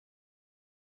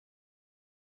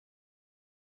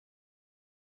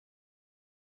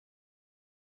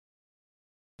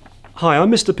Hi,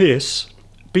 I'm Mr. Pearce.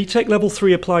 BTEC Level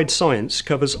 3 Applied Science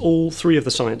covers all three of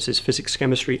the sciences, physics,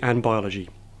 chemistry and biology.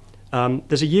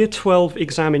 There's a Year 12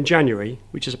 exam in January,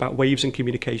 which is about waves and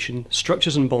communication,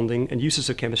 structures and bonding, and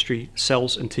uses of chemistry,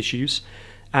 cells and tissues.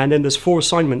 And then there's 4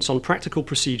 assignments on practical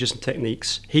procedures and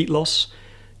techniques, heat loss,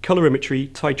 colorimetry,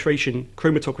 titration,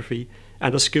 chromatography,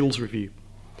 and a skills review.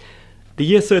 The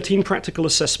Year 13 practical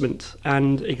assessment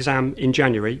and exam in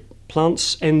January,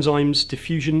 plants, enzymes,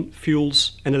 diffusion,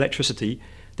 fuels, and electricity.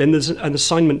 Then there's an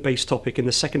assignment-based topic in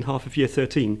the second half of Year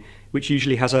 13, which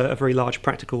usually has a very large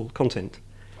practical content.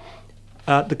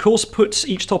 The course puts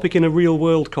each topic in a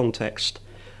real-world context,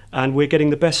 and we're getting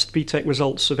the best BTEC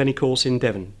results of any course in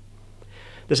Devon.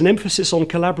 There's an emphasis on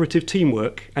collaborative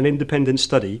teamwork and independent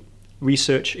study,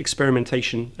 research,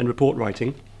 experimentation, and report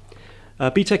writing.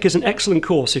 BTEC is an excellent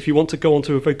course if you want to go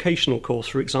onto a vocational course,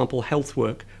 for example, health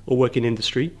work or work in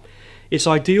industry. It's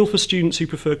ideal for students who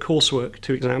prefer coursework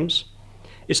to exams.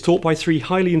 It's taught by 3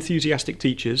 highly enthusiastic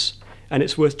teachers, and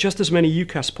it's worth just as many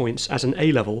UCAS points as an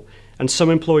A-level, and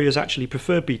some employers actually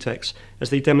prefer BTECs as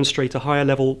they demonstrate a higher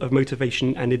level of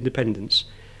motivation and independence.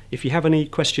 If you have any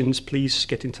questions, please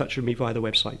get in touch with me via the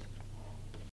website.